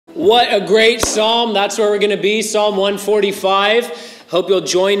What a great psalm. That's where we're going to be, Psalm 145. Hope you'll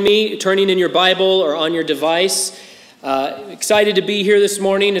join me turning in your Bible or on your device. Excited to be here this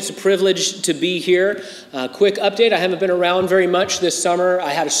morning. It's a privilege to be here. Quick update, I haven't been around very much this summer. I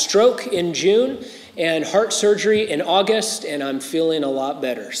had a stroke in June and heart surgery in August, and I'm feeling a lot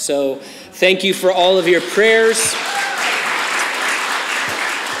better. So thank you for all of your prayers.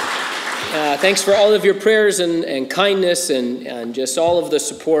 Thanks for all of your prayers and kindness and just all of the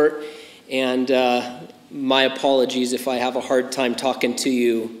support. And my apologies if I have a hard time talking to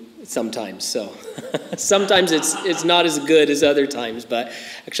you sometimes. So sometimes it's not as good as other times, but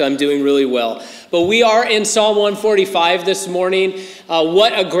actually I'm doing really well. But we are in Psalm 145 this morning.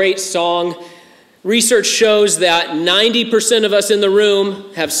 What a great song. Research shows that 90% of us in the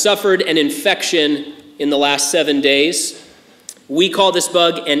room have suffered an infection in the last 7 days. We call this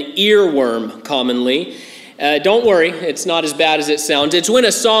bug an earworm commonly. Don't worry, it's not as bad as it sounds. It's when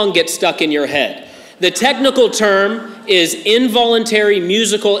a song gets stuck in your head. The technical term is involuntary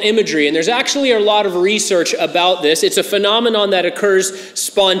musical imagery, and there's actually a lot of research about this. It's a phenomenon that occurs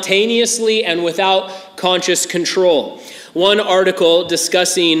spontaneously and without conscious control. One article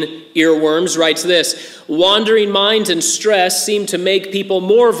discussing earworms writes this: wandering minds and stress seem to make people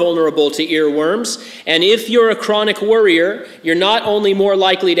more vulnerable to earworms. And if you're a chronic worrier, you're not only more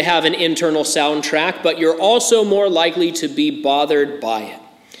likely to have an internal soundtrack, but you're also more likely to be bothered by it.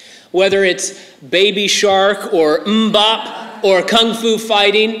 Whether it's Baby Shark or Mbop or Kung Fu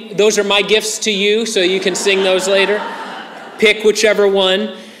fighting, those are my gifts to you, so you can sing those later. Pick whichever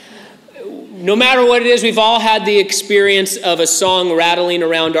one. No matter what it is, we've all had the experience of a song rattling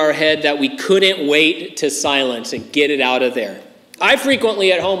around our head that we couldn't wait to silence and get it out of there. I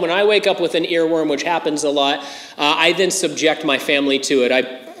frequently at home, when I wake up with an earworm, which happens a lot, I then subject my family to it. I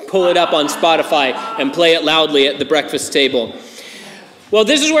pull it up on Spotify and play it loudly at the breakfast table. Well,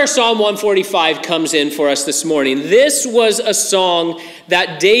 this is where Psalm 145 comes in for us this morning. This was a song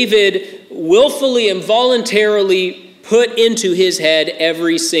that David willfully and voluntarily put into his head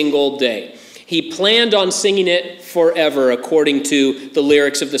every single day. He planned on singing it forever, according to the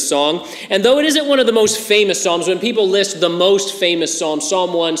lyrics of the song. And though it isn't one of the most famous psalms, when people list the most famous psalms,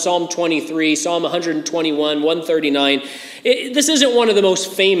 Psalm 1, Psalm 23, Psalm 121, 139, this isn't one of the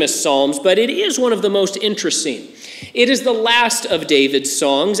most famous psalms, but it is one of the most interesting. It is the last of David's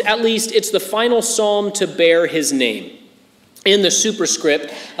songs. At least it's the final psalm to bear his name. In the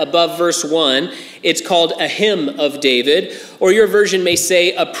superscript above verse 1, it's called a hymn of David, or your version may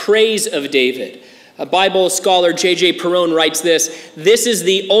say a praise of David. A Bible scholar, J.J. Perone, writes this: this is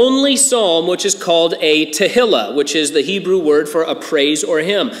the only psalm which is called a Tehillah, which is the Hebrew word for a praise or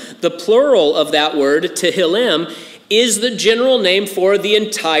hymn. The plural of that word, Tehillim, is the general name for the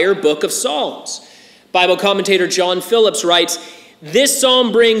entire book of Psalms. Bible commentator John Phillips writes, this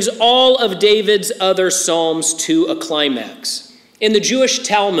psalm brings all of David's other psalms to a climax. In the Jewish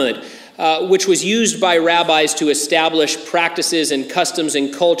Talmud, which was used by rabbis to establish practices and customs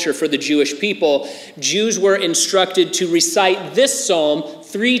and culture for the Jewish people, Jews were instructed to recite this psalm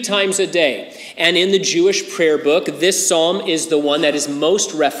 3 times a day. And in the Jewish prayer book, this psalm is the one that is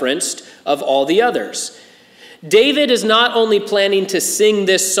most referenced of all the others. David is not only planning to sing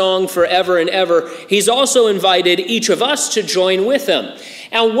this song forever and ever, he's also invited each of us to join with him.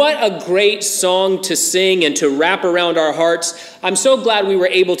 And what a great song to sing and to wrap around our hearts. I'm so glad we were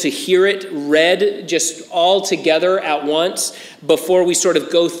able to hear it read just all together at once before we sort of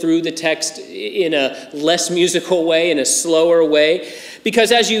go through the text in a less musical way, in a slower way.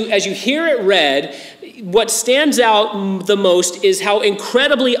 Because as you hear it read, what stands out the most is how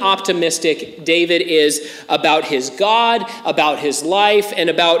incredibly optimistic David is about his God, about his life, and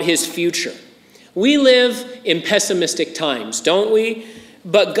about his future. We live in pessimistic times, don't we?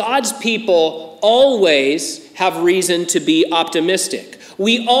 But God's people always have reason to be optimistic.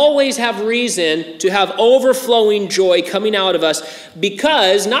 We always have reason to have overflowing joy coming out of us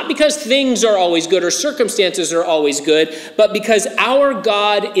not because things are always good or circumstances are always good, but because our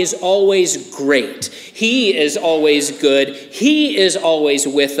God is always great. He is always good. He is always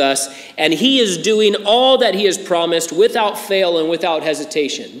with us, and he is doing all that he has promised without fail and without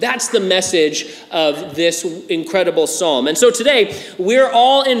hesitation. That's the message of this incredible psalm. And so today, we're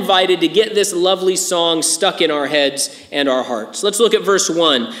all invited to get this lovely song stuck in our heads and our hearts. Let's look at verse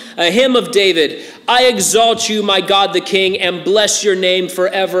 1, a hymn of David. I exalt you, my God the King, and bless your name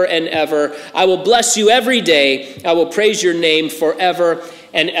forever and ever. I will bless you every day. I will praise your name forever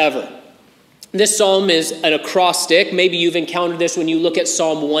and ever. This psalm is an acrostic. Maybe you've encountered this when you look at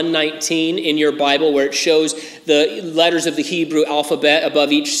Psalm 119 in your Bible, where it shows the letters of the Hebrew alphabet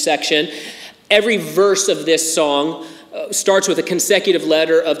above each section. Every verse of this song starts with a consecutive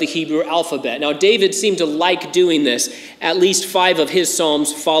letter of the Hebrew alphabet. Now, David seemed to like doing this. At least 5 of his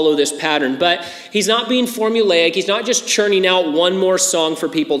psalms follow this pattern. But he's not being formulaic. He's not just churning out one more song for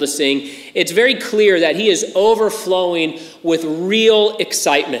people to sing. It's very clear that he is overflowing with real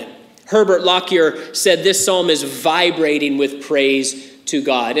excitement. Herbert Lockyer said this psalm is vibrating with praise to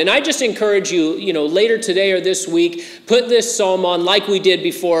God. And I just encourage you, later today or this week, put this psalm on like we did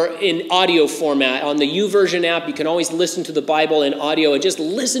before in audio format. On the YouVersion app, you can always listen to the Bible in audio and just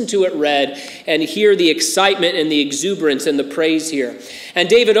listen to it read and hear the excitement and the exuberance and the praise here. And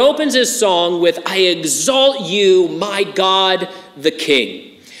David opens his song with, "I exalt you, my God, the King."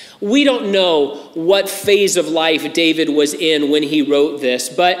 We don't know what phase of life David was in when he wrote this,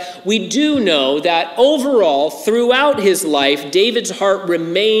 but we do know that overall, throughout his life, David's heart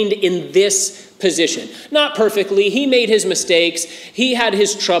remained in this position. Not perfectly. He made his mistakes. He had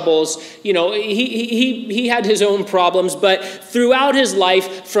his troubles. He had his own problems, but throughout his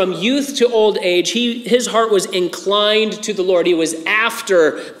life, from youth to old age, his heart was inclined to the Lord. He was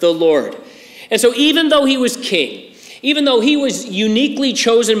after the Lord. And so even though he was king, even though he was uniquely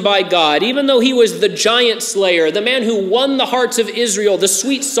chosen by God, even though he was the giant slayer, the man who won the hearts of Israel, the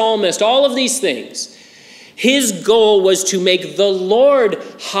sweet psalmist, all of these things, his goal was to make the Lord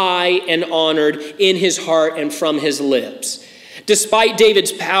high and honored in his heart and from his lips. Despite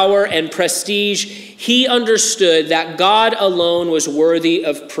David's power and prestige, he understood that God alone was worthy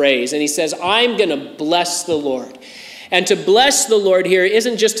of praise. And he says, "I'm going to bless the Lord." And to bless the Lord here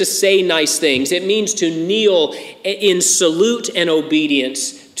isn't just to say nice things. It means to kneel in salute and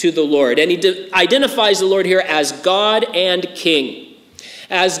obedience to the Lord. And he identifies the Lord here as God and King.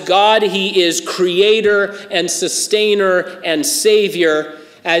 As God, he is creator and sustainer and savior.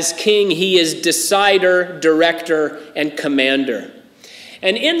 As king, he is decider, director, and commander.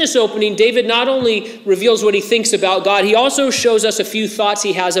 And in this opening, David not only reveals what he thinks about God, he also shows us a few thoughts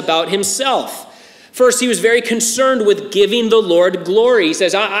he has about himself. First, he was very concerned with giving the Lord glory. He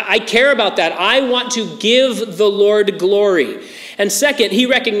says, I care about that. I want to give the Lord glory. And second, he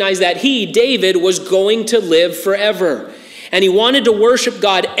recognized that he, David, was going to live forever. And he wanted to worship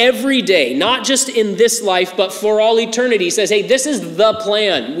God every day, not just in this life, but for all eternity. He says, hey, this is the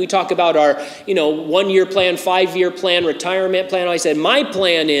plan. We talk about our, 1-year plan, 5-year plan, retirement plan. I said, my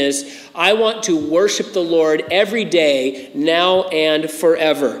plan is I want to worship the Lord every day, now and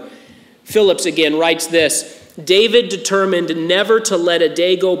forever. Phillips again writes this, David determined never to let a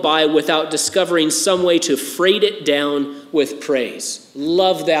day go by without discovering some way to freight it down with praise.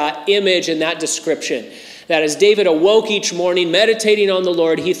 Love that image and that description. That as David awoke each morning, meditating on the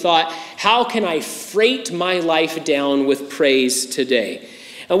Lord, he thought, how can I freight my life down with praise today?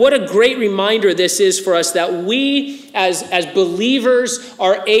 And what a great reminder this is for us that we as believers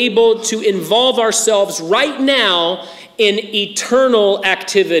are able to involve ourselves right now in eternal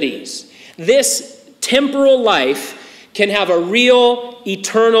activities. This temporal life can have a real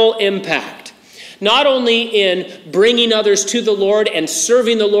eternal impact. Not only in bringing others to the Lord and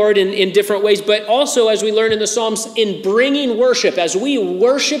serving the Lord in different ways, but also, as we learn in the Psalms, in bringing worship. As we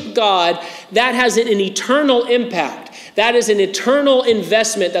worship God, that has an eternal impact. That is an eternal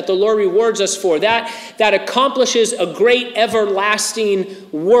investment that the Lord rewards us for. That accomplishes a great everlasting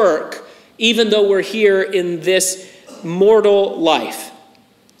work, even though we're here in this mortal life.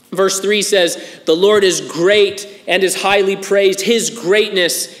 Verse 3 says, the Lord is great and is highly praised. His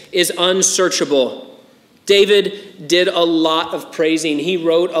greatness is unsearchable. David did a lot of praising. He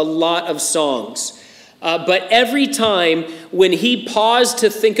wrote a lot of songs. But every time when he paused to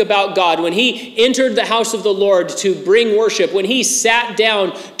think about God, when he entered the house of the Lord to bring worship, when he sat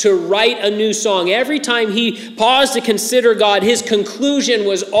down to write a new song, every time he paused to consider God, his conclusion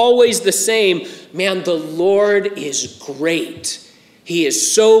was always the same. Man, the Lord is great. He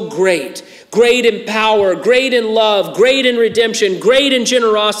is so great. Great in power, great in love, great in redemption, great in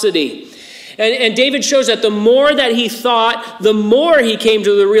generosity. And David shows that the more that he thought, the more he came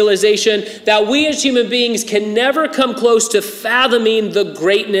to the realization that we as human beings can never come close to fathoming the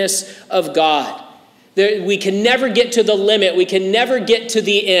greatness of God. We can never get to the limit. We can never get to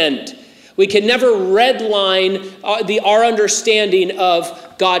the end. We can never redline our understanding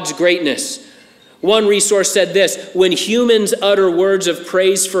of God's greatness. One resource said this, when humans utter words of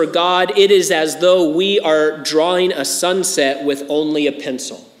praise for God, it is as though we are drawing a sunset with only a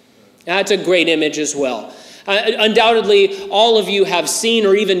pencil. That's a great image as well. Undoubtedly, all of you have seen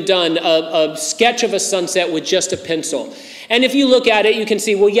or even done a sketch of a sunset with just a pencil. And if you look at it, you can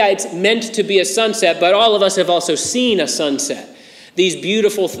see, well, yeah, it's meant to be a sunset, but all of us have also seen a sunset. These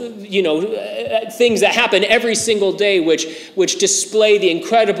beautiful, things that happen every single day which display the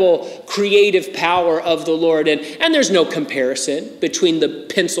incredible creative power of the Lord. And there's no comparison between the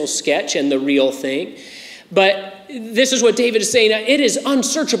pencil sketch and the real thing. But this is what David is saying. It is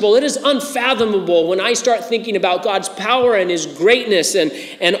unsearchable. It is unfathomable when I start thinking about God's power and his greatness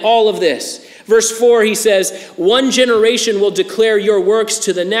and all of this. Verse 4, he says, one generation will declare your works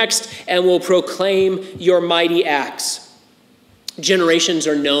to the next and will proclaim your mighty acts. Generations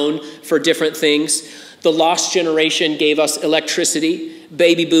are known for different things. The lost generation gave us electricity.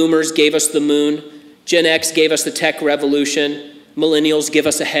 Baby boomers gave us the moon. Gen X gave us the tech revolution. Millennials give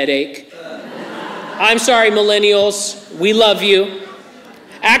us a headache. I'm sorry, millennials. We love you.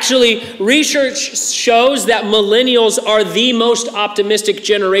 Actually, research shows that millennials are the most optimistic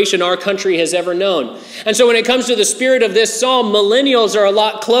generation our country has ever known. And so when it comes to the spirit of this psalm, millennials are a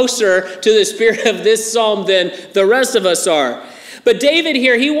lot closer to the spirit of this psalm than the rest of us are. But David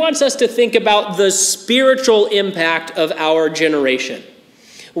here, he wants us to think about the spiritual impact of our generation.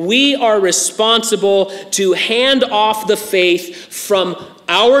 We are responsible to hand off the faith from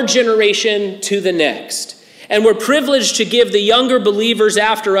our generation to the next. And we're privileged to give the younger believers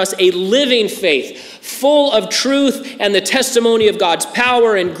after us a living faith, full of truth and the testimony of God's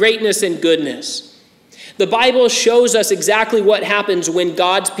power and greatness and goodness. The Bible shows us exactly what happens when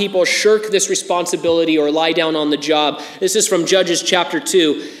God's people shirk this responsibility or lie down on the job. This is from Judges chapter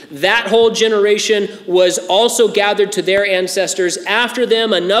 2. That whole generation was also gathered to their ancestors. After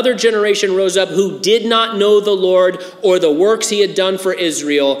them, another generation rose up who did not know the Lord or the works he had done for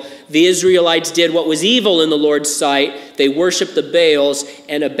Israel. The Israelites did what was evil in the Lord's sight. They worshiped the Baals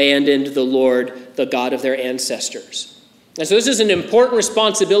and abandoned the Lord, the God of their ancestors. And so this is an important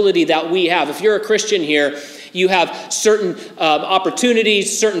responsibility that we have. If you're a Christian here, you have certain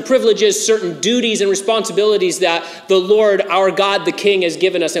opportunities, certain privileges, certain duties and responsibilities that the Lord, our God, the King, has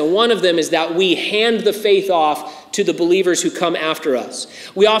given us. And one of them is that we hand the faith off to the believers who come after us.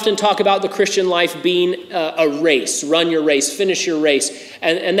 We often talk about the Christian life being a race. Run your race, finish your race.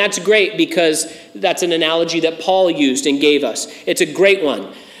 And that's great because that's an analogy that Paul used and gave us. It's a great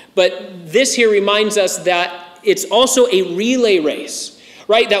one. But this here reminds us that it's also a relay race,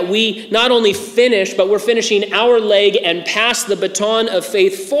 right? That we not only finish, but we're finishing our leg and pass the baton of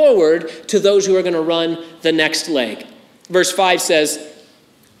faith forward to those who are going to run the next leg. Verse 5 says,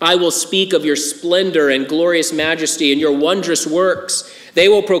 I will speak of your splendor and glorious majesty and your wondrous works. They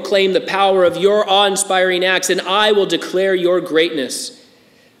will proclaim the power of your awe-inspiring acts, and I will declare your greatness.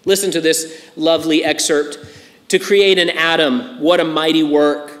 Listen to this lovely excerpt. To create an atom, what a mighty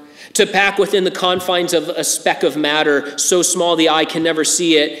work. To pack within the confines of a speck of matter, so small the eye can never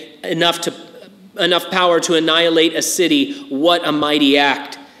see it, enough power to annihilate a city, what a mighty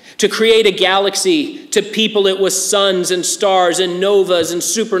act. To create a galaxy, to people it with suns and stars and novas and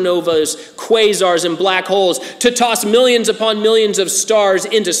supernovas, quasars and black holes, to toss millions upon millions of stars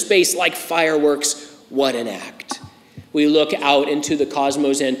into space like fireworks, what an act. We look out into the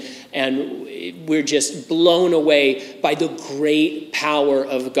cosmos and we're just blown away by the great power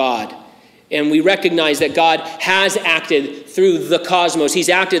of God. And we recognize that God has acted through the cosmos. He's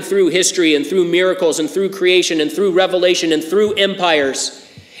acted through history and through miracles and through creation and through revelation and through empires.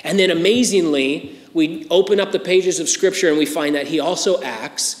 And then amazingly, we open up the pages of Scripture and we find that he also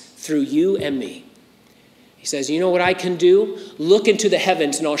acts through you and me. He says, you know what I can do? Look into the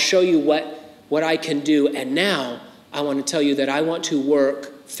heavens and I'll show you what I can do. And now I want to tell you that I want to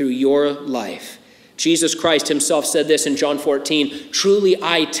work through your life. Jesus Christ himself said this in John 14, truly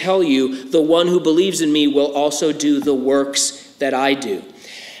I tell you, the one who believes in me will also do the works that I do.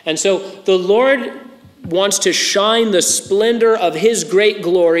 And so the Lord wants to shine the splendor of his great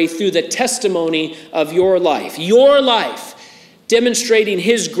glory through the testimony of your life, demonstrating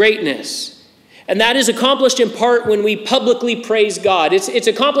his greatness. And that is accomplished in part when we publicly praise God. It's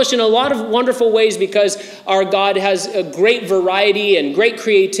accomplished in a lot of wonderful ways because our God has a great variety and great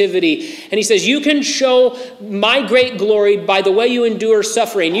creativity. And he says, you can show my great glory by the way you endure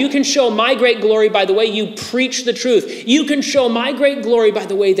suffering. You can show my great glory by the way you preach the truth. You can show my great glory by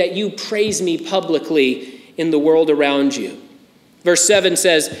the way that you praise me publicly in the world around you. Verse 7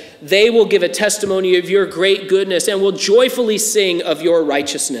 says, they will give a testimony of your great goodness and will joyfully sing of your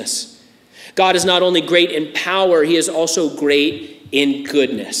righteousness. God is not only great in power, he is also great in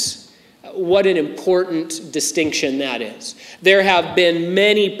goodness. What an important distinction that is. There have been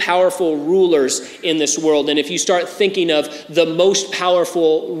many powerful rulers in this world, and if you start thinking of the most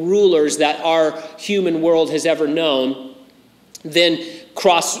powerful rulers that our human world has ever known, then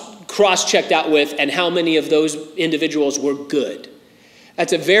cross-check that with, and how many of those individuals were good.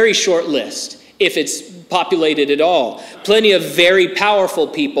 That's a very short list. If it's populated at all. Plenty of very powerful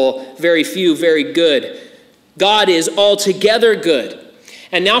people, very few very good. God is altogether good.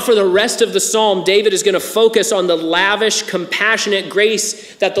 And now for the rest of the psalm, David is going to focus on the lavish, compassionate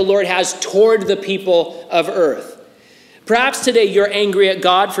grace that the Lord has toward the people of earth. Perhaps today you're angry at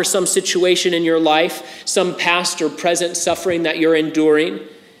God for some situation in your life, some past or present suffering that you're enduring.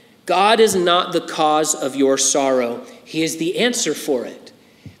 God is not the cause of your sorrow. He is the answer for it.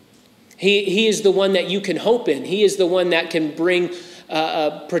 He is the one that you can hope in. He is the one that can bring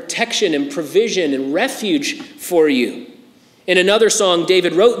protection and provision and refuge for you. In another song,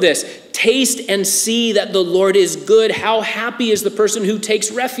 David wrote this, "Taste and see that the Lord is good. How happy is the person who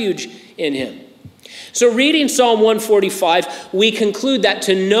takes refuge in him." So reading Psalm 145, we conclude that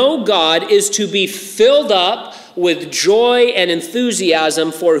to know God is to be filled up with joy and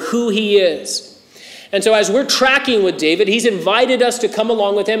enthusiasm for who he is. And so as we're tracking with David, he's invited us to come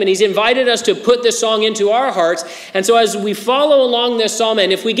along with him, and he's invited us to put this song into our hearts. And so as we follow along this psalm,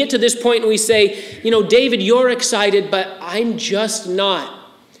 and if we get to this point and we say, David, you're excited, but I'm just not.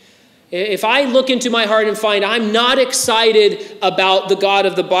 If I look into my heart and find I'm not excited about the God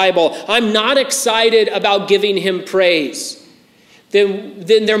of the Bible, I'm not excited about giving him praise, then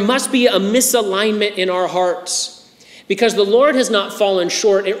there must be a misalignment in our hearts, because the Lord has not fallen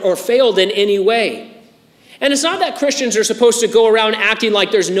short or failed in any way. And it's not that Christians are supposed to go around acting like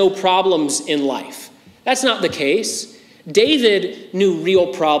there's no problems in life. That's not the case. David knew real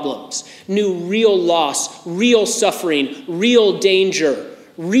problems, knew real loss, real suffering, real danger,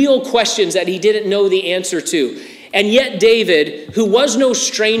 real questions that he didn't know the answer to. And yet David, who was no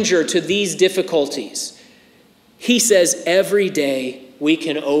stranger to these difficulties, he says every day we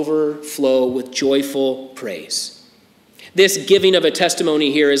can overflow with joyful praise. This giving of a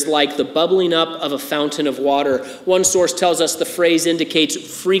testimony here is like the bubbling up of a fountain of water. One source tells us the phrase indicates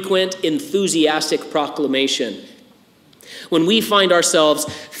frequent, enthusiastic proclamation. When we find ourselves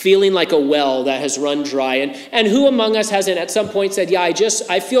feeling like a well that has run dry, and who among us hasn't at some point said, yeah,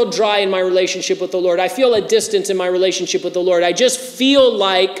 I feel dry in my relationship with the Lord. I feel a distance in my relationship with the Lord. I just feel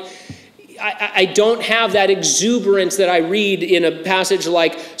like I don't have that exuberance that I read in a passage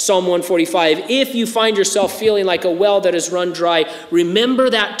like Psalm 145. If you find yourself feeling like a well that has run dry, remember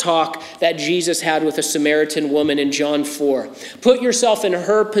that talk that Jesus had with a Samaritan woman in John 4. Put yourself in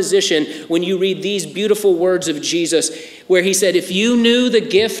her position when you read these beautiful words of Jesus, where he said, if you knew the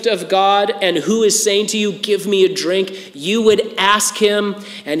gift of God and who is saying to you, give me a drink, you would ask him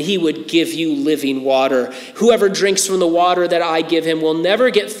and he would give you living water. Whoever drinks from the water that I give him will never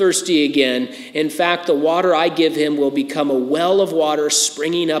get thirsty again. In fact, the water I give him will become a well of water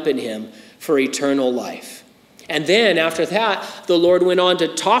springing up in him for eternal life. And then after that, the Lord went on to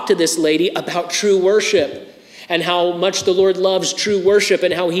talk to this lady about true worship and how much the Lord loves true worship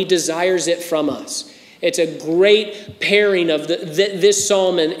and how he desires it from us. It's a great pairing of this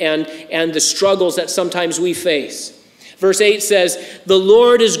psalm and the struggles that sometimes we face. Verse 8 says, the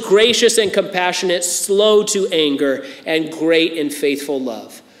Lord is gracious and compassionate, slow to anger, and great in faithful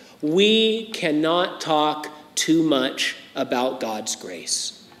love. We cannot talk too much about God's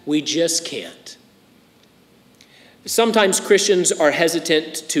grace. We just can't. Sometimes Christians are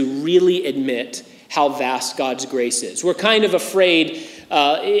hesitant to really admit how vast God's grace is. We're kind of afraid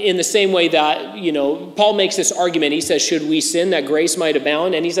in the same way that, Paul makes this argument. He says, should we sin that grace might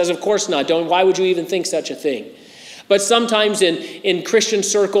abound? And he says, of course not. Why would you even think such a thing? But sometimes in Christian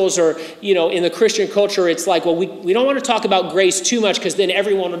circles or, in the Christian culture, it's like, well, we don't want to talk about grace too much because then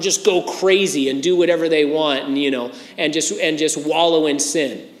everyone will just go crazy and do whatever they want and just wallow in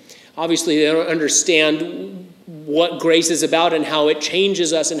sin. Obviously, they don't understand what grace is about and how it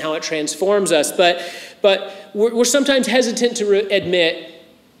changes us and how it transforms us. But we're sometimes hesitant to admit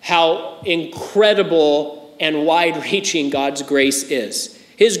how incredible and wide-reaching God's grace is.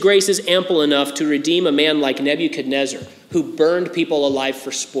 His grace is ample enough to redeem a man like Nebuchadnezzar, who burned people alive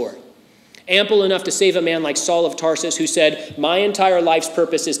for sport. Ample enough to save a man like Saul of Tarsus, who said, my entire life's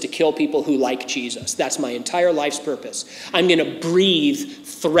purpose is to kill people who like Jesus. That's my entire life's purpose. I'm going to breathe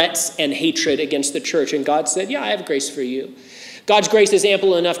threats and hatred against the church. And God said, yeah, I have grace for you. God's grace is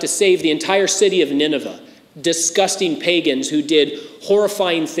ample enough to save the entire city of Nineveh, disgusting pagans who did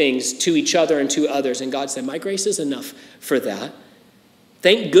horrifying things to each other and to others. And God said, my grace is enough for that.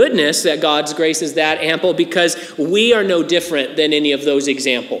 Thank goodness that God's grace is that ample, because we are no different than any of those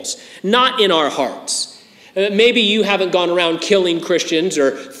examples. Not in our hearts. Maybe you haven't gone around killing Christians or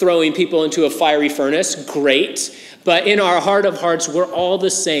throwing people into a fiery furnace. Great. But in our heart of hearts, we're all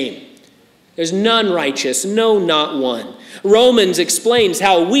the same. There's none righteous, no, not one. Romans explains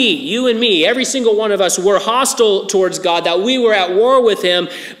how we, you and me, every single one of us were hostile towards God, that we were at war with him,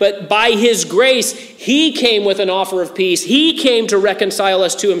 but by his grace, he came with an offer of peace. He came to reconcile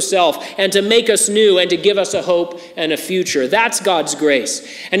us to himself and to make us new and to give us a hope and a future. That's God's grace.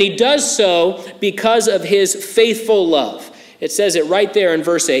 And he does so because of his faithful love. It says it right there in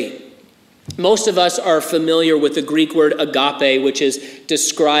verse 8. Most of us are familiar with the Greek word agape, which is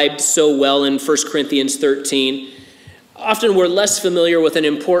described so well in 1 Corinthians 13. Often we're less familiar with an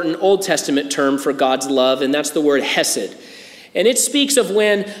important Old Testament term for God's love, and that's the word hesed. And it speaks of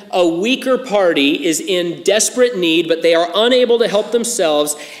when a weaker party is in desperate need, but they are unable to help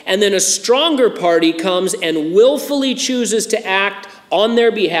themselves, and then a stronger party comes and willfully chooses to act on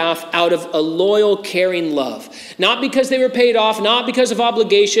their behalf out of a loyal, caring love. Not because they were paid off, not because of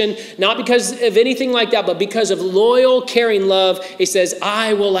obligation, not because of anything like that, but because of loyal, caring love. He says,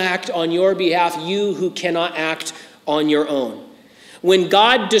 I will act on your behalf, you who cannot act on your own. When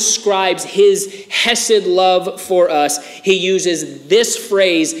God describes his hesed love for us, he uses this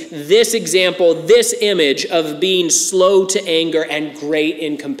phrase, this example, this image of being slow to anger and great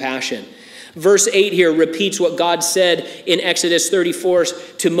in compassion. Verse 8 here repeats what God said in Exodus 34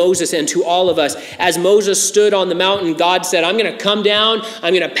 to Moses and to all of us. As Moses stood on the mountain, God said, I'm going to come down.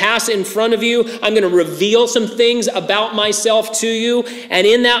 I'm going to pass in front of you. I'm going to reveal some things about myself to you. And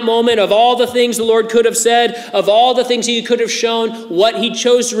in that moment, of all the things the Lord could have said, of all the things he could have shown, what he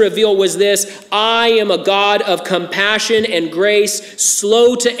chose to reveal was this: I am a God of compassion and grace,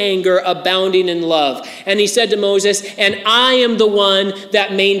 slow to anger, abounding in love. And he said to Moses, and I am the one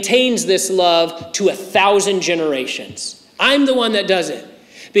that maintains this love to 1,000 generations. I'm the one that does it.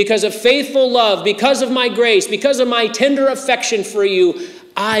 Because of faithful love, because of my grace, because of my tender affection for you,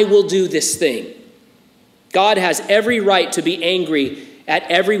 I will do this thing. God has every right to be angry at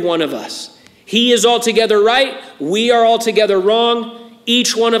every one of us. He is altogether right. We are altogether wrong.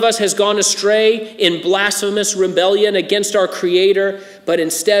 Each one of us has gone astray in blasphemous rebellion against our Creator, but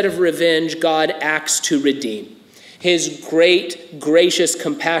instead of revenge, God acts to redeem. His great, gracious,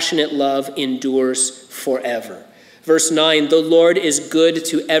 compassionate love endures forever. Verse 9, the Lord is good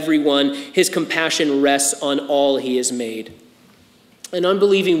to everyone. His compassion rests on all he has made. An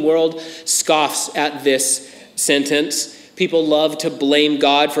unbelieving world scoffs at this sentence. People love to blame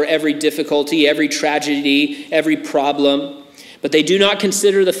God for every difficulty, every tragedy, every problem. But they do not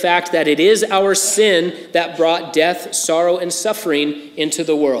consider the fact that it is our sin that brought death, sorrow, and suffering into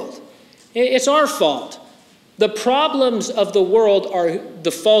the world. It's our fault. The problems of the world are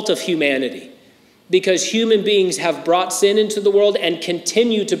the fault of humanity, because human beings have brought sin into the world and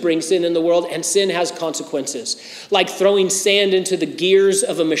continue to bring sin in the world, and sin has consequences. Like throwing sand into the gears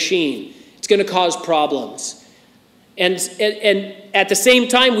of a machine. It's going to cause problems. And at the same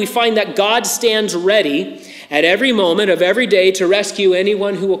time, we find that God stands ready at every moment of every day to rescue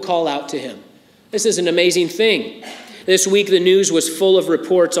anyone who will call out to him. This is an amazing thing. This week, the news was full of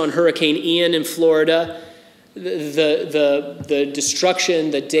reports on Hurricane Ian in Florida. The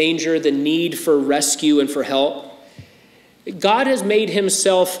destruction, the danger, the need for rescue and for help. God has made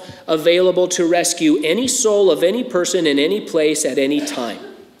himself available to rescue any soul of any person in any place at any time.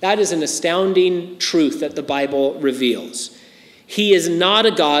 That is an astounding truth that the Bible reveals. He is not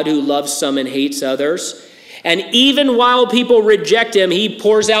a God who loves some and hates others. And even while people reject him, he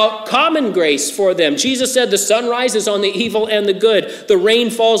pours out common grace for them. Jesus said the sun rises on the evil and the good. The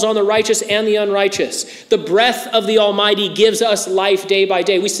rain falls on the righteous and the unrighteous. The breath of the Almighty gives us life day by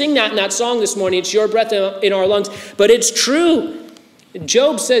day. We sing that in that song this morning. It's your breath in our lungs. But it's true.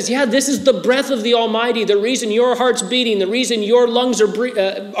 Job says, yeah, this is the breath of the Almighty. The reason your heart's beating, the reason your lungs are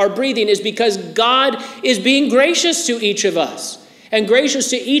breathing is because God is being gracious to each of us. And gracious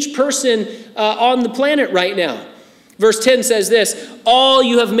to each person on the planet right now. Verse 10 says this, all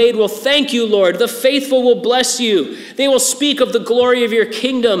you have made will thank you, Lord. The faithful will bless you. They will speak of the glory of your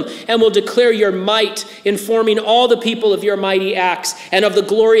kingdom and will declare your might, informing all the people of your mighty acts and of the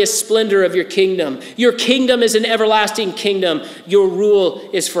glorious splendor of your kingdom. Your kingdom is an everlasting kingdom. Your rule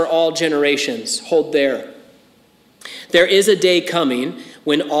is for all generations. Hold there. There is a day coming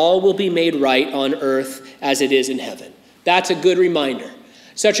when all will be made right on earth as it is in heaven. That's a good reminder.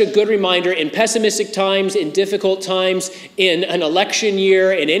 Such a good reminder in pessimistic times, in difficult times, in an election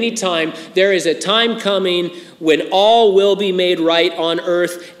year, in any time. There is a time coming when all will be made right on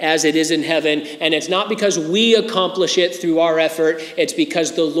earth as it is in heaven. And it's not because we accomplish it through our effort. It's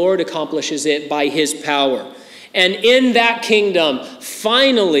because the Lord accomplishes it by his power. And in that kingdom,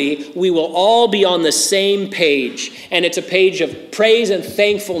 finally, we will all be on the same page. And it's a page of praise and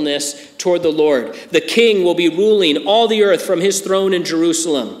thankfulness toward the Lord. The king will be ruling all the earth from his throne in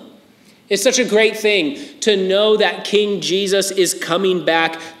Jerusalem. It's such a great thing to know that King Jesus is coming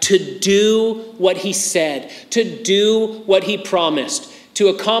back to do what he said, to do what he promised, to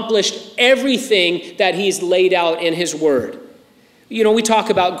accomplish everything that he's laid out in his word. You know, we talk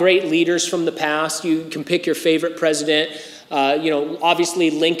about great leaders from the past. You can pick your favorite president.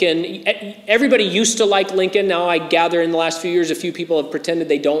 Obviously Lincoln. Everybody used to like Lincoln. Now I gather in the last few years, a few people have pretended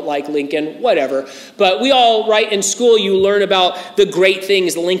they don't like Lincoln, whatever. But we all, right, in school, you learn about the great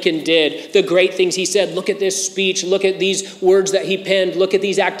things Lincoln did, the great things he said. Look at this speech. Look at these words that he penned. Look at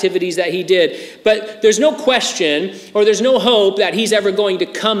these activities that he did. But there's no question, or there's no hope that he's ever going to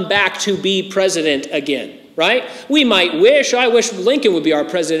come back to be president again, right? We might wish. I wish Lincoln would be our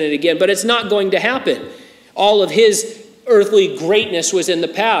president again, but it's not going to happen. All of his earthly greatness was in the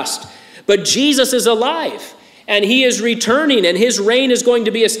past. But Jesus is alive, and he is returning, and his reign is going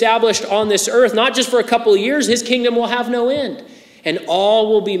to be established on this earth, not just for a couple of years. His kingdom will have no end, and all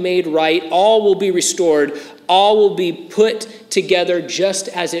will be made right, all will be restored, all will be put together just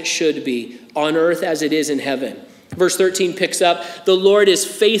as it should be, on earth as it is in heaven. Verse 13 picks up, the Lord is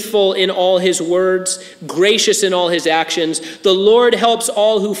faithful in all his words, gracious in all his actions. The Lord helps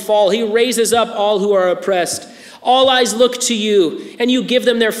all who fall. He raises up all who are oppressed. All eyes look to you, and you give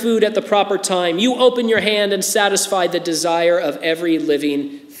them their food at the proper time. You open your hand and satisfy the desire of every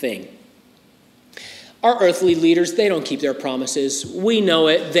living thing. Our earthly leaders, they don't keep their promises. We know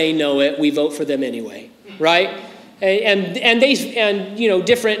it, they know it, we vote for them anyway, right? And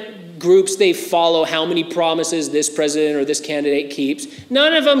different groups, they follow how many promises this president or this candidate keeps.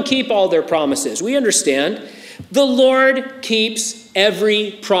 None of them keep all their promises. We understand. The Lord keeps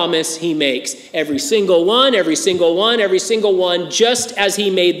every promise he makes. Every single one, every single one, every single one, just as he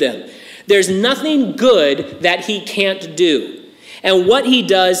made them. There's nothing good that he can't do. And what he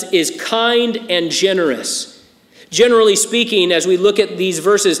does is kind and generous. Generally speaking, as we look at these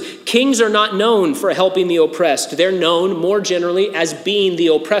verses, kings are not known for helping the oppressed. They're known more generally as being the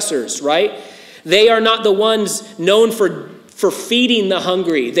oppressors, right? They are not the ones known for feeding the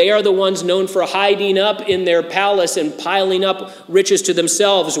hungry. They are the ones known for hiding up in their palace and piling up riches to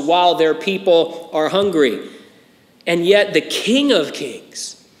themselves while their people are hungry. And yet the King of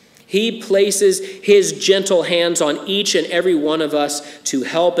Kings, he places his gentle hands on each and every one of us to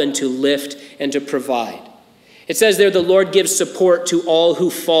help and to lift and to provide. It says there, the Lord gives support to all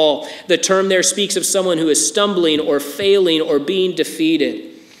who fall. The term there speaks of someone who is stumbling or failing or being defeated.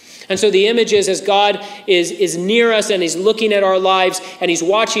 And so the image is, as God is near us and he's looking at our lives and he's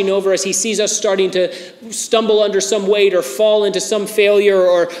watching over us, he sees us starting to stumble under some weight or fall into some failure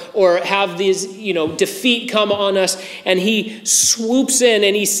or have these, defeat come on us. And he swoops in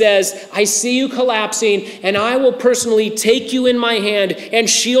and he says, I see you collapsing, and I will personally take you in my hand and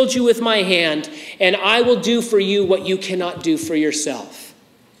shield you with my hand, and I will do for you what you cannot do for yourself.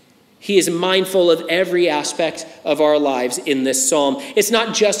 He is mindful of every aspect of our lives in this psalm. It's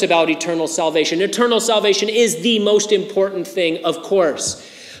not just about eternal salvation. Eternal salvation is the most important thing, of course.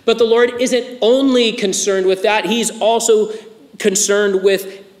 But the Lord isn't only concerned with that. He's also concerned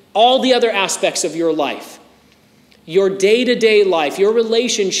with all the other aspects of your life. Your day-to-day life, your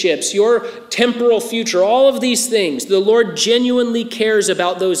relationships, your temporal future, all of these things. The Lord genuinely cares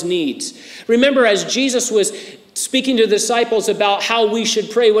about those needs. Remember, as Jesus was speaking to the disciples about how we should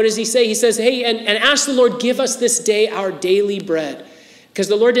pray, what does he say? He says, hey, and ask the Lord, give us this day our daily bread. Because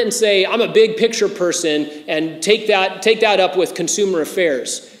the Lord didn't say, I'm a big picture person, and take that up with consumer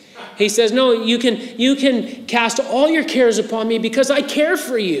affairs. He says, no, you can cast all your cares upon me because I care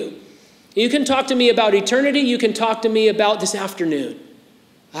for you. You can talk to me about eternity. You can talk to me about this afternoon.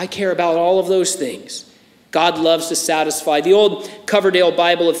 I care about all of those things. God loves to satisfy. The old Coverdale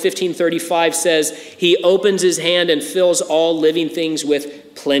Bible of 1535 says, he opens his hand and fills all living things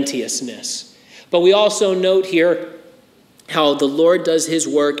with plenteousness. But we also note here how the Lord does his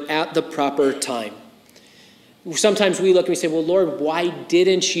work at the proper time. Sometimes we look and we say, well, Lord, why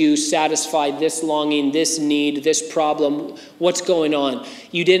didn't you satisfy this longing, this need, this problem? What's going on?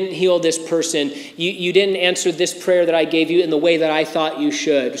 You didn't heal this person. You didn't answer this prayer that I gave you in the way that I thought you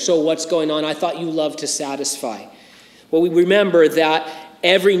should. So what's going on? I thought you loved to satisfy. Well, we remember that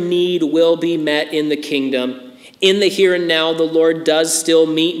every need will be met in the kingdom. In the here and now, the Lord does still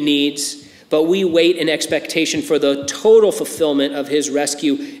meet needs, but we wait in expectation for the total fulfillment of his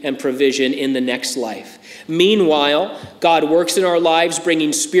rescue and provision in the next life. Meanwhile, God works in our lives,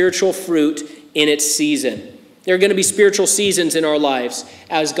 bringing spiritual fruit in its season. There are going to be spiritual seasons in our lives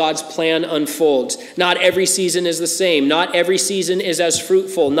as God's plan unfolds. Not every season is the same. Not every season is as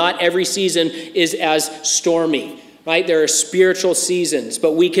fruitful. Not every season is as stormy. right? There are spiritual seasons,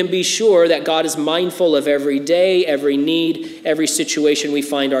 but we can be sure that God is mindful of every day, every need, every situation we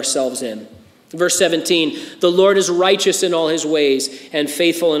find ourselves in. Verse 17, the Lord is righteous in all his ways and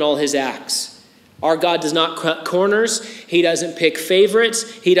faithful in all his acts. Our God does not cut corners. He doesn't pick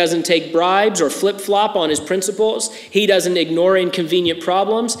favorites. He doesn't take bribes or flip-flop on his principles. He doesn't ignore inconvenient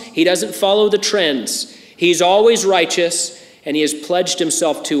problems. He doesn't follow the trends. He's always righteous, and he has pledged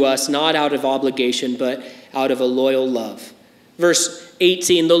himself to us, not out of obligation, but out of a loyal love. Verse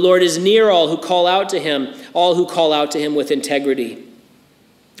 18, the Lord is near all who call out to him with integrity.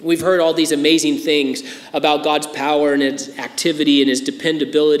 We've heard all these amazing things about God's power and his activity and his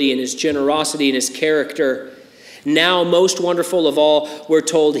dependability and his generosity and his character. Now, most wonderful of all, we're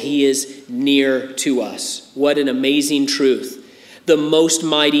told he is near to us. What an amazing truth. The most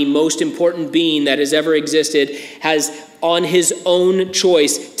mighty, most important being that has ever existed has, on his own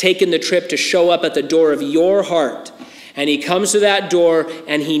choice, taken the trip to show up at the door of your heart. And he comes to that door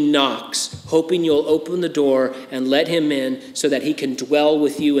and he knocks, hoping you'll open the door and let him in so that he can dwell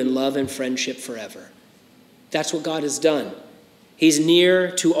with you in love and friendship forever. That's what God has done. He's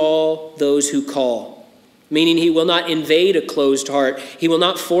near to all those who call, meaning he will not invade a closed heart. He will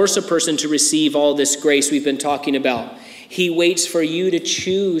not force a person to receive all this grace we've been talking about. He waits for you to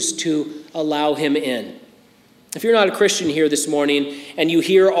choose to allow him in. If you're not a Christian here this morning and you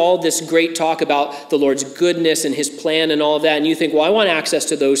hear all this great talk about the Lord's goodness and his plan and all of that, and you think, well, I want access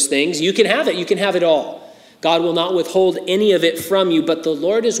to those things, you can have it. You can have it all. God will not withhold any of it from you, but the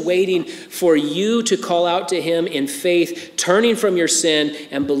Lord is waiting for you to call out to him in faith, turning from your sin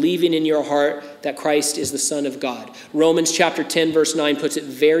and believing in your heart that Christ is the Son of God. Romans chapter 10, verse 9 puts it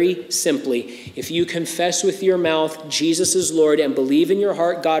very simply. If you confess with your mouth Jesus is Lord and believe in your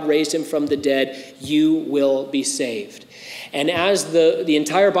heart God raised him from the dead, you will be saved. And as the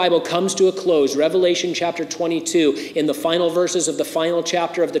entire Bible comes to a close, Revelation chapter 22, in the final verses of the final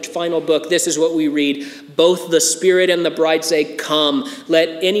chapter of the final book, this is what we read. Both the Spirit and the bride say, come.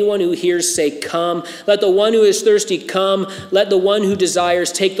 Let anyone who hears say, come. Let the one who is thirsty come. Let the one who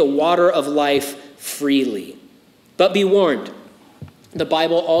desires take the water of life freely. But be warned. The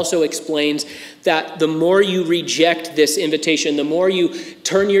Bible also explains that the more you reject this invitation, the more you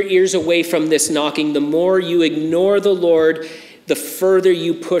turn your ears away from this knocking, the more you ignore the Lord, the further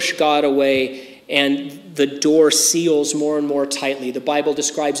you push God away, and the door seals more and more tightly. The Bible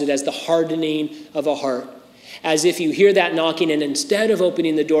describes it as the hardening of a heart. As if you hear that knocking and instead of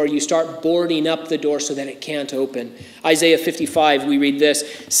opening the door, you start boarding up the door so that it can't open. Isaiah 55, we read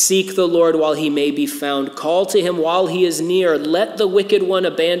this, seek the Lord while he may be found. Call to him while he is near. Let the wicked one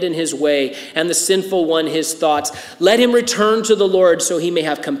abandon his way and the sinful one his thoughts. Let him return to the Lord so he may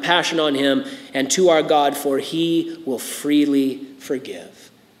have compassion on him and to our God, for he will freely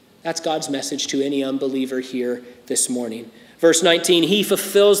forgive. That's God's message to any unbeliever here this morning. Verse 19, he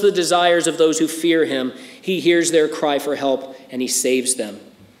fulfills the desires of those who fear him. He hears their cry for help and he saves them.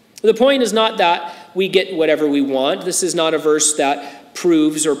 The point is not that we get whatever we want. This is not a verse that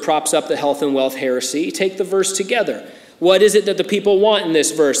proves or props up the health and wealth heresy. Take the verse together. What is it that the people want in this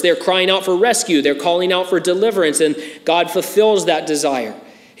verse? They're crying out for rescue. They're calling out for deliverance, and God fulfills that desire.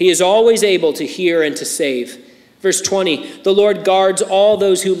 He is always able to hear and to save. Verse 20, the Lord guards all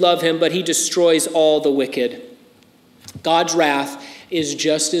those who love him, but he destroys all the wicked. God's wrath is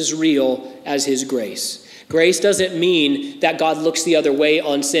just as real as his grace. Grace doesn't mean that God looks the other way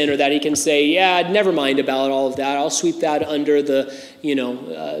on sin or that he can say, yeah, never mind about all of that. I'll sweep that under the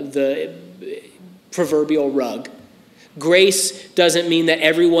proverbial rug. Grace doesn't mean that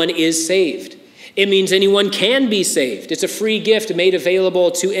everyone is saved. It means anyone can be saved. It's a free gift made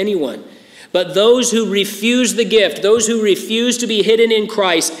available to anyone. But those who refuse the gift, those who refuse to be hidden in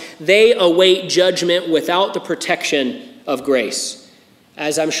Christ, they await judgment without the protection of grace.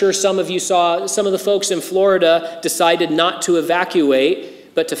 As I'm sure some of you saw, some of the folks in Florida decided not to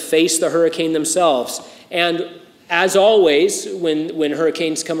evacuate, but to face the hurricane themselves. And as always, when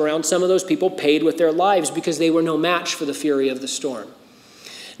hurricanes come around, some of those people paid with their lives because they were no match for the fury of the storm.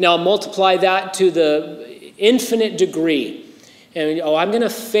 Now multiply that to the infinite degree. And, I'm going to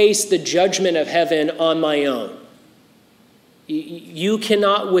face the judgment of heaven on my own. You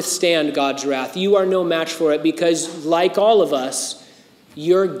cannot withstand God's wrath. You are no match for it because, like all of us,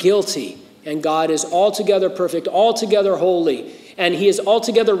 you're guilty. And God is altogether perfect, altogether holy. And he is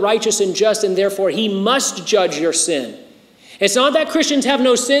altogether righteous and just, and therefore he must judge your sin. It's not that Christians have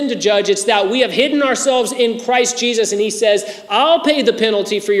no sin to judge. It's that we have hidden ourselves in Christ Jesus, and he says, I'll pay the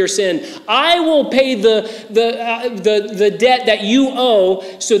penalty for your sin. I will pay the debt that you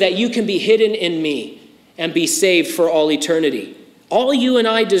owe so that you can be hidden in me and be saved for all eternity. All you and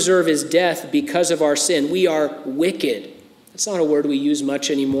I deserve is death because of our sin. We are wicked. That's not a word we use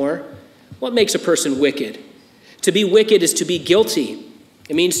much anymore. What makes a person wicked? To be wicked is to be guilty.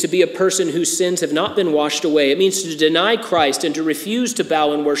 It means to be a person whose sins have not been washed away. It means to deny Christ and to refuse to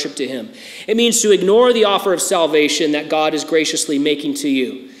bow in worship to him. It means to ignore the offer of salvation that God is graciously making to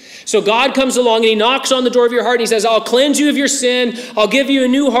you. So God comes along and he knocks on the door of your heart and he says, I'll cleanse you of your sin. I'll give you a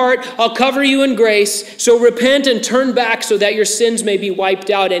new heart. I'll cover you in grace. So repent and turn back so that your sins may be wiped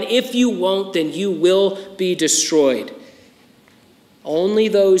out. And if you won't, then you will be destroyed. Only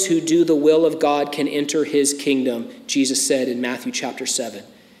those who do the will of God can enter his kingdom, Jesus said in Matthew chapter 7.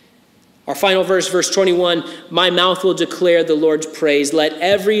 Our final verse, verse 21, my mouth will declare the Lord's praise. Let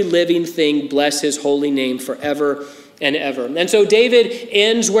every living thing bless his holy name forever and ever. And so David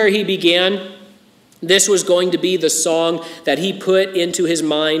ends where he began. This was going to be the song that he put into his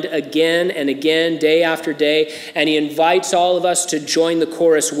mind again and again, day after day, and he invites all of us to join the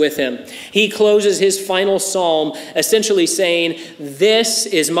chorus with him. He closes his final psalm essentially saying, this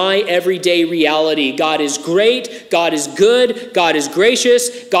is my everyday reality. God is great, God is good, God is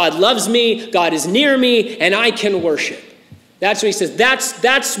gracious, God loves me, God is near me, and I can worship. That's what he says.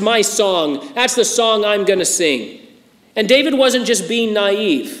 That's my song. That's the song I'm going to sing. And David wasn't just being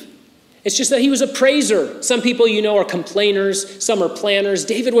naive. It's just that he was a praiser. Some people, are complainers. Some are planners.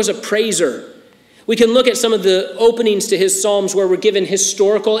 David was a praiser. We can look at some of the openings to his Psalms where we're given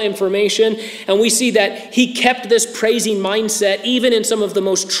historical information, and we see that he kept this praising mindset even in some of the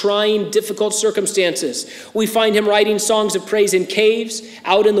most trying, difficult circumstances. We find him writing songs of praise in caves,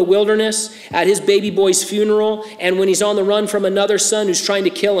 out in the wilderness, at his baby boy's funeral, and when he's on the run from another son who's trying to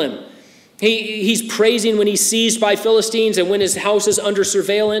kill him. He's praising when he's seized by Philistines and when his house is under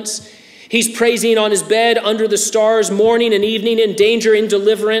surveillance. He's praising on his bed under the stars, morning and evening, in danger, in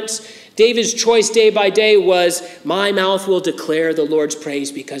deliverance. David's choice day by day was, my mouth will declare the Lord's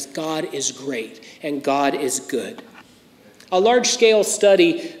praise because God is great and God is good. A large-scale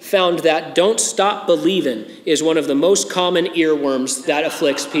study found that don't stop believing is one of the most common earworms that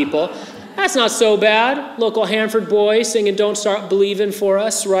afflicts people. That's not so bad. Local Hanford boy singing Don't Stop Believing for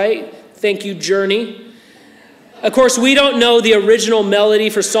us, right? Thank you, Journey. Of course, we don't know the original melody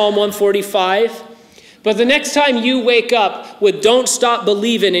for Psalm 145, but the next time you wake up with Don't Stop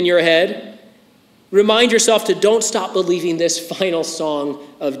Believing in your head, remind yourself to don't stop believing this final song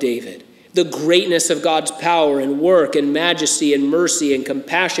of David. The greatness of God's power and work and majesty and mercy and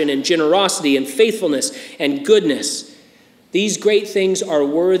compassion and generosity and faithfulness and goodness. These great things are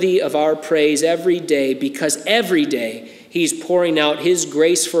worthy of our praise every day because every day he's pouring out his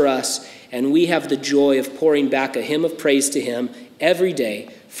grace for us, and we have the joy of pouring back a hymn of praise to him every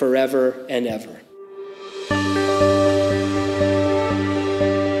day, forever and ever.